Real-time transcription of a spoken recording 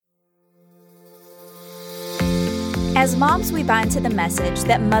As moms, we buy into the message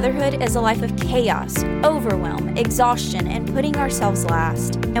that motherhood is a life of chaos, overwhelm, exhaustion, and putting ourselves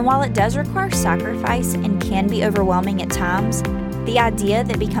last. And while it does require sacrifice and can be overwhelming at times, the idea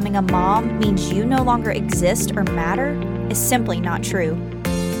that becoming a mom means you no longer exist or matter is simply not true.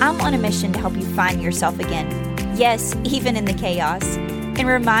 I'm on a mission to help you find yourself again, yes, even in the chaos, and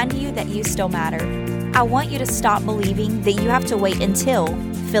remind you that you still matter. I want you to stop believing that you have to wait until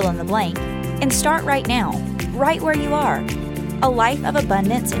fill in the blank and start right now, right where you are. A life of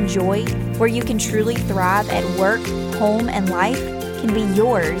abundance and joy where you can truly thrive at work, home, and life can be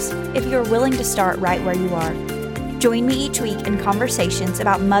yours if you're willing to start right where you are. Join me each week in conversations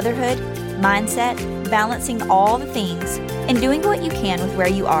about motherhood, mindset, balancing all the things, and doing what you can with where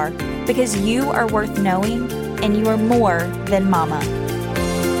you are, because you are worth knowing and you are more than mama.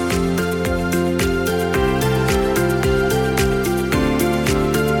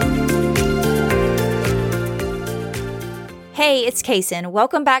 Hey, it's Kaysen.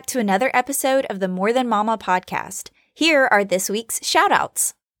 Welcome back to another episode of the More Than Mama podcast. Here are this week's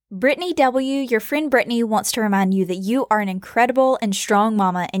shoutouts. Brittany W., your friend Brittany wants to remind you that you are an incredible and strong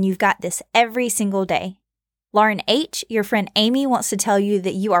mama and you've got this every single day. Lauren H., your friend Amy wants to tell you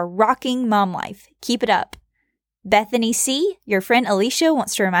that you are rocking mom life. Keep it up. Bethany C., your friend Alicia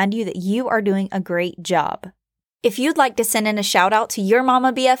wants to remind you that you are doing a great job. If you'd like to send in a shout out to your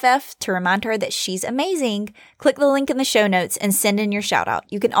mama BFF to remind her that she's amazing, click the link in the show notes and send in your shout out.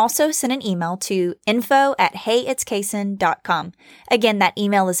 You can also send an email to info@heyitskaysen.com. Again, that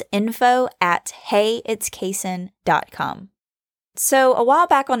email is info@heyitskaysen.com. So a while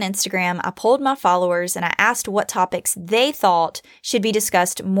back on Instagram, I polled my followers and I asked what topics they thought should be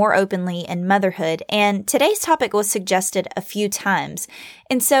discussed more openly in motherhood. And today's topic was suggested a few times.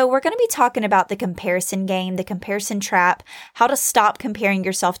 And so we're going to be talking about the comparison game, the comparison trap, how to stop comparing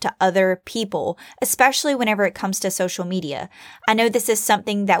yourself to other people, especially whenever it comes to social media. I know this is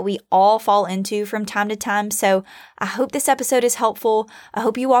something that we all fall into from time to time, so I hope this episode is helpful. I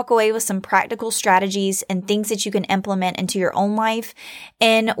hope you walk away with some practical strategies and things that you can implement into your own life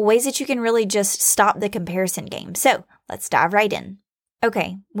and ways that you can really just stop the comparison game. So let's dive right in.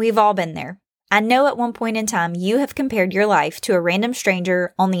 Okay, we've all been there. I know at one point in time you have compared your life to a random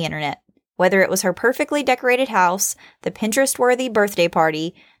stranger on the internet. Whether it was her perfectly decorated house, the Pinterest-worthy birthday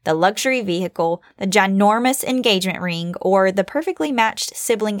party, the luxury vehicle, the ginormous engagement ring, or the perfectly matched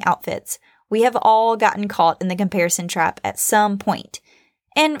sibling outfits, we have all gotten caught in the comparison trap at some point.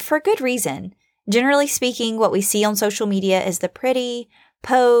 And for good reason. Generally speaking, what we see on social media is the pretty,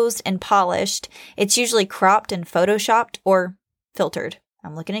 posed, and polished. It's usually cropped and photoshopped or filtered.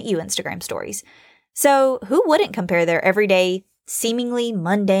 I'm looking at you, Instagram stories. So who wouldn't compare their everyday, seemingly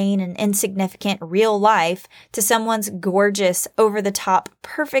mundane and insignificant real life to someone's gorgeous, over-the-top,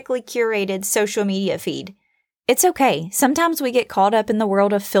 perfectly curated social media feed? It's okay. Sometimes we get caught up in the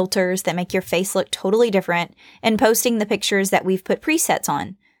world of filters that make your face look totally different and posting the pictures that we've put presets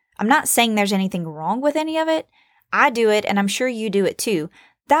on. I'm not saying there's anything wrong with any of it. I do it, and I'm sure you do it too.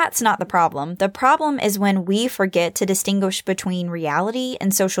 That's not the problem. The problem is when we forget to distinguish between reality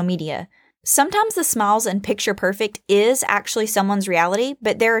and social media. Sometimes the smiles and picture perfect is actually someone's reality,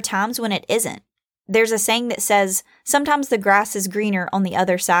 but there are times when it isn't. There's a saying that says, sometimes the grass is greener on the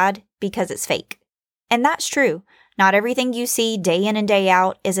other side because it's fake. And that's true. Not everything you see day in and day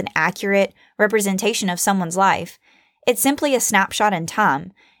out is an accurate representation of someone's life. It's simply a snapshot in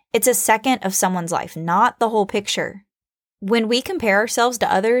time. It's a second of someone's life, not the whole picture. When we compare ourselves to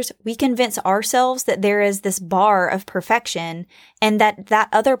others, we convince ourselves that there is this bar of perfection and that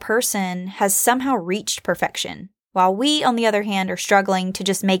other person has somehow reached perfection, while we, on the other hand, are struggling to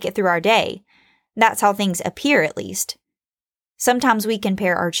just make it through our day. That's how things appear, at least. Sometimes we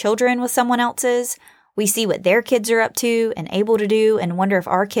compare our children with someone else's. We see what their kids are up to and able to do and wonder if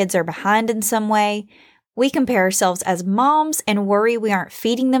our kids are behind in some way. We compare ourselves as moms and worry we aren't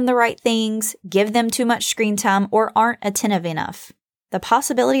feeding them the right things, give them too much screen time, or aren't attentive enough. The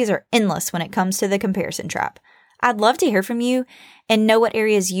possibilities are endless when it comes to the comparison trap. I'd love to hear from you and know what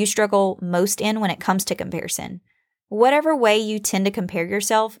areas you struggle most in when it comes to comparison. Whatever way you tend to compare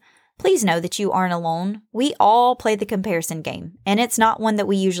yourself, please know that you aren't alone. We all play the comparison game, and it's not one that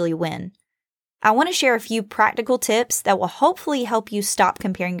we usually win. I want to share a few practical tips that will hopefully help you stop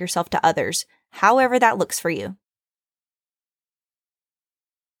comparing yourself to others, however that looks for you.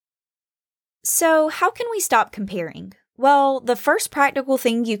 So, how can we stop comparing? Well, the first practical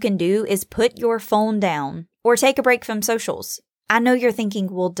thing you can do is put your phone down or take a break from socials. I know you're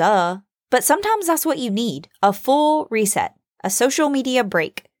thinking, well, duh, but sometimes that's what you need, a full reset, a social media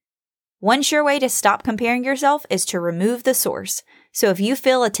break. One sure way to stop comparing yourself is to remove the source. So if you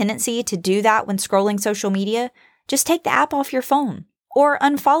feel a tendency to do that when scrolling social media, just take the app off your phone, or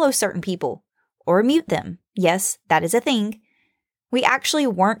unfollow certain people, or mute them. Yes, that is a thing. We actually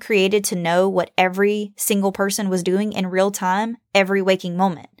weren't created to know what every single person was doing in real time every waking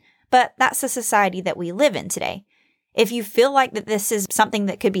moment. But that's the society that we live in today. If you feel like that this is something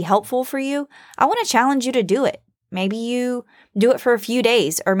that could be helpful for you, I want to challenge you to do it. Maybe you do it for a few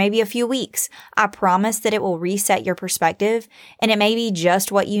days or maybe a few weeks. I promise that it will reset your perspective, and it may be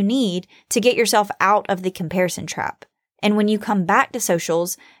just what you need to get yourself out of the comparison trap. And when you come back to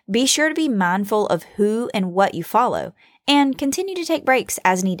socials, be sure to be mindful of who and what you follow, and continue to take breaks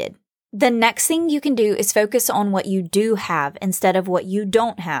as needed. The next thing you can do is focus on what you do have instead of what you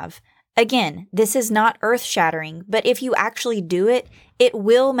don't have. Again, this is not earth-shattering, but if you actually do it, it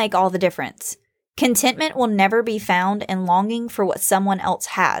will make all the difference. Contentment will never be found in longing for what someone else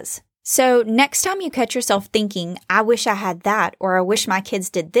has. So next time you catch yourself thinking, I wish I had that, or I wish my kids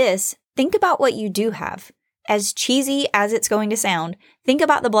did this, think about what you do have. As cheesy as it's going to sound, think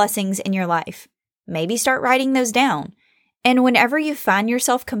about the blessings in your life. Maybe start writing those down. And whenever you find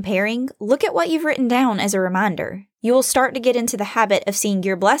yourself comparing, look at what you've written down as a reminder. You will start to get into the habit of seeing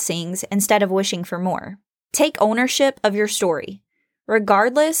your blessings instead of wishing for more. Take ownership of your story.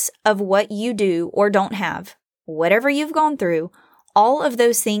 Regardless of what you do or don't have, whatever you've gone through, all of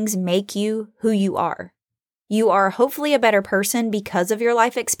those things make you who you are. You are hopefully a better person because of your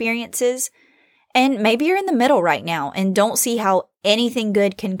life experiences. And maybe you're in the middle right now and don't see how anything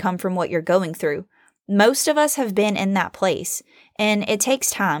good can come from what you're going through. Most of us have been in that place, and it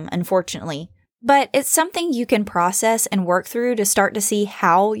takes time, unfortunately. But it's something you can process and work through to start to see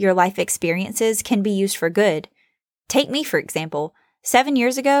how your life experiences can be used for good. Take me, for example. 7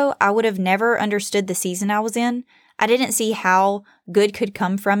 years ago, I would have never understood the season I was in. I didn't see how good could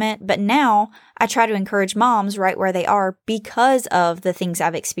come from it, but now I try to encourage moms right where they are because of the things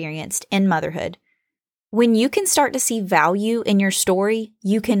I've experienced in motherhood. When you can start to see value in your story,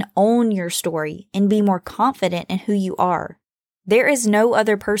 you can own your story and be more confident in who you are. There is no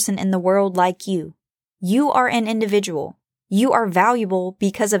other person in the world like you. You are an individual. You are valuable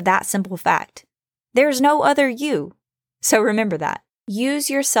because of that simple fact. There's no other you. So remember that. Use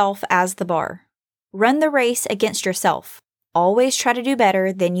yourself as the bar. Run the race against yourself. Always try to do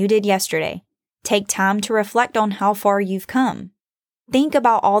better than you did yesterday. Take time to reflect on how far you've come. Think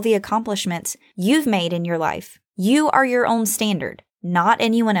about all the accomplishments you've made in your life. You are your own standard, not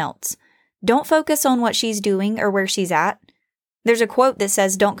anyone else. Don't focus on what she's doing or where she's at. There's a quote that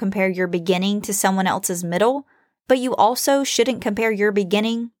says, don't compare your beginning to someone else's middle, but you also shouldn't compare your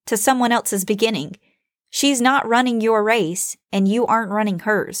beginning to someone else's beginning. She's not running your race, and you aren't running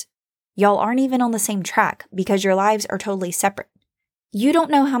hers. Y'all aren't even on the same track because your lives are totally separate. You don't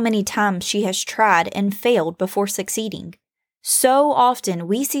know how many times she has tried and failed before succeeding. So often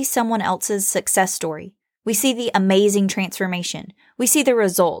we see someone else's success story. We see the amazing transformation. We see the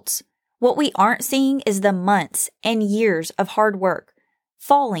results. What we aren't seeing is the months and years of hard work,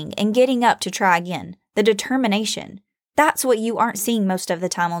 falling and getting up to try again, the determination. That's what you aren't seeing most of the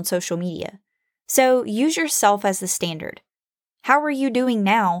time on social media. So use yourself as the standard. How are you doing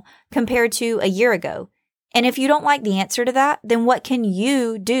now compared to a year ago? And if you don't like the answer to that, then what can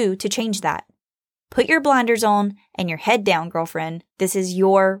you do to change that? Put your blinders on and your head down, girlfriend. This is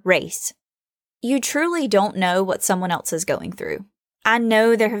your race. You truly don't know what someone else is going through. I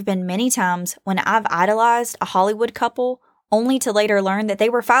know there have been many times when I've idolized a Hollywood couple only to later learn that they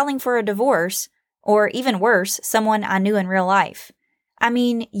were filing for a divorce, or even worse, someone I knew in real life. I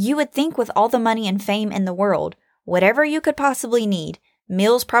mean, you would think with all the money and fame in the world, whatever you could possibly need,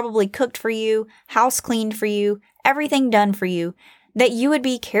 meals probably cooked for you, house cleaned for you, everything done for you, that you would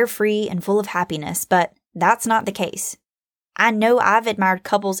be carefree and full of happiness, but that's not the case. I know I've admired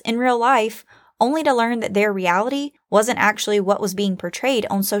couples in real life only to learn that their reality wasn't actually what was being portrayed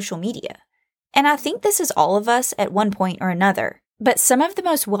on social media. And I think this is all of us at one point or another. But some of the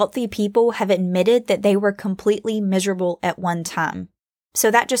most wealthy people have admitted that they were completely miserable at one time.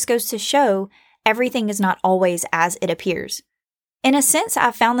 So that just goes to show everything is not always as it appears. In a sense,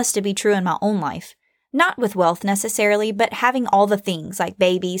 I've found this to be true in my own life. Not with wealth necessarily, but having all the things like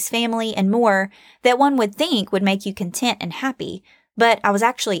babies, family, and more that one would think would make you content and happy, but I was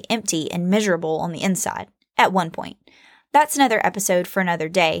actually empty and miserable on the inside at one point. That's another episode for another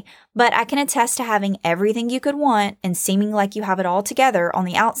day, but I can attest to having everything you could want and seeming like you have it all together on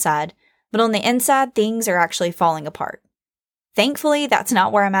the outside, but on the inside, things are actually falling apart. Thankfully, that's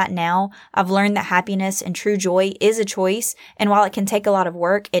not where I'm at now. I've learned that happiness and true joy is a choice, and while it can take a lot of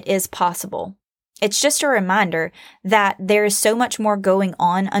work, it is possible. It's just a reminder that there is so much more going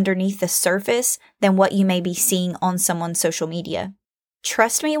on underneath the surface than what you may be seeing on someone's social media.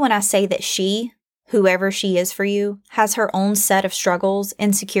 Trust me when I say that she, whoever she is for you, has her own set of struggles,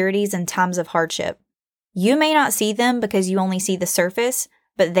 insecurities, and times of hardship. You may not see them because you only see the surface,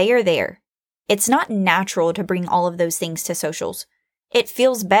 but they are there. It's not natural to bring all of those things to socials. It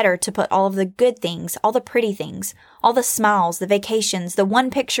feels better to put all of the good things, all the pretty things, all the smiles, the vacations, the one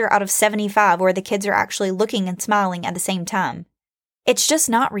picture out of 75 where the kids are actually looking and smiling at the same time. It's just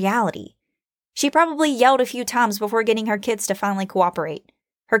not reality. She probably yelled a few times before getting her kids to finally cooperate.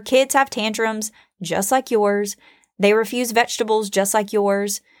 Her kids have tantrums just like yours. They refuse vegetables just like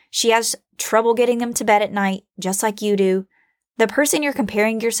yours. She has trouble getting them to bed at night just like you do. The person you're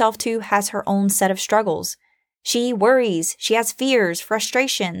comparing yourself to has her own set of struggles. She worries, she has fears,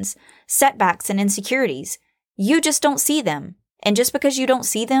 frustrations, setbacks, and insecurities. You just don't see them, and just because you don't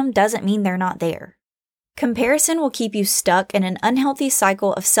see them doesn't mean they're not there. Comparison will keep you stuck in an unhealthy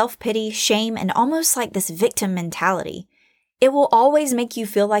cycle of self-pity, shame, and almost like this victim mentality. It will always make you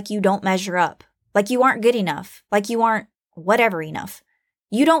feel like you don't measure up, like you aren't good enough, like you aren't whatever enough.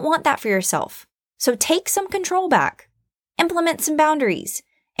 You don't want that for yourself, so take some control back. Implement some boundaries,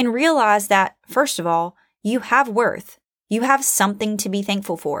 and realize that, first of all, you have worth. You have something to be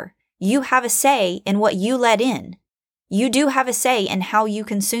thankful for. You have a say in what you let in. You do have a say in how you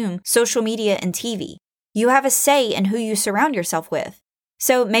consume social media and TV. You have a say in who you surround yourself with.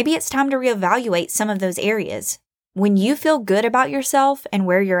 So maybe it's time to reevaluate some of those areas. When you feel good about yourself and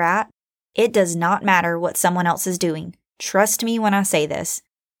where you're at, it does not matter what someone else is doing. Trust me when I say this.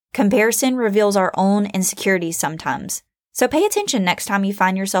 Comparison reveals our own insecurities sometimes. So pay attention next time you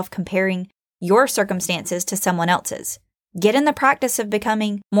find yourself comparing your circumstances to someone else's. Get in the practice of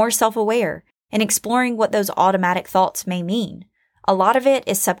becoming more self-aware and exploring what those automatic thoughts may mean. A lot of it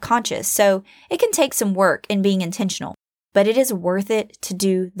is subconscious, so it can take some work in being intentional, but it is worth it to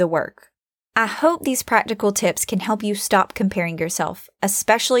do the work. I hope these practical tips can help you stop comparing yourself,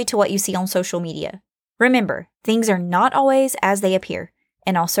 especially to what you see on social media. Remember, things are not always as they appear.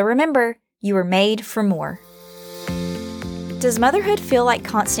 And also remember, you were made for more. Does motherhood feel like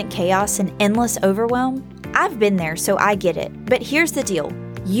constant chaos and endless overwhelm? I've been there, so I get it. But here's the deal.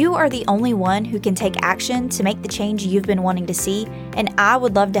 You are the only one who can take action to make the change you've been wanting to see, and I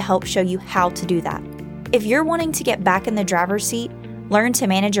would love to help show you how to do that. If you're wanting to get back in the driver's seat, learn to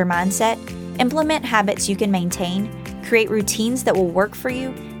manage your mindset, implement habits you can maintain, create routines that will work for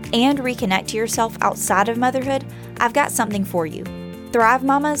you, and reconnect to yourself outside of motherhood, I've got something for you. Thrive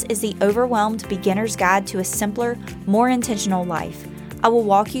Mamas is the overwhelmed beginner's guide to a simpler, more intentional life. I will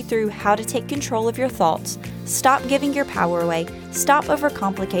walk you through how to take control of your thoughts, stop giving your power away, stop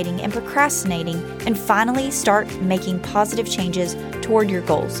overcomplicating and procrastinating, and finally start making positive changes toward your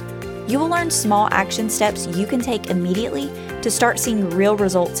goals. You will learn small action steps you can take immediately to start seeing real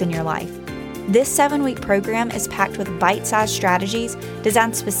results in your life. This 7-week program is packed with bite-sized strategies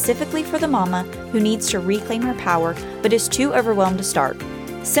designed specifically for the mama who needs to reclaim her power but is too overwhelmed to start.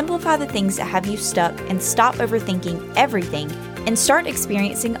 Simplify the things that have you stuck and stop overthinking everything and start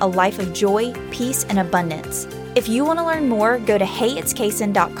experiencing a life of joy, peace, and abundance. If you want to learn more, go to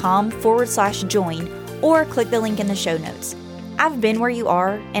heyitskaysen.com/join or click the link in the show notes. I've been where you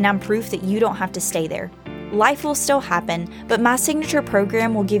are, and I'm proof that you don't have to stay there. Life will still happen, but my signature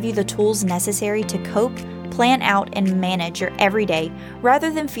program will give you the tools necessary to cope, plan out, and manage your everyday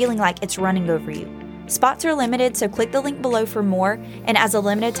rather than feeling like it's running over you. Spots are limited, so click the link below for more, and as a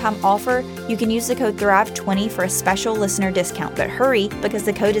limited time offer, you can use the code THRIVE20 for a special listener discount, but hurry because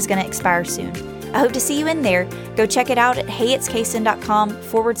the code is going to expire soon. I hope to see you in there. Go check it out at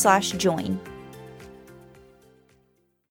heyitskaysen.com/join.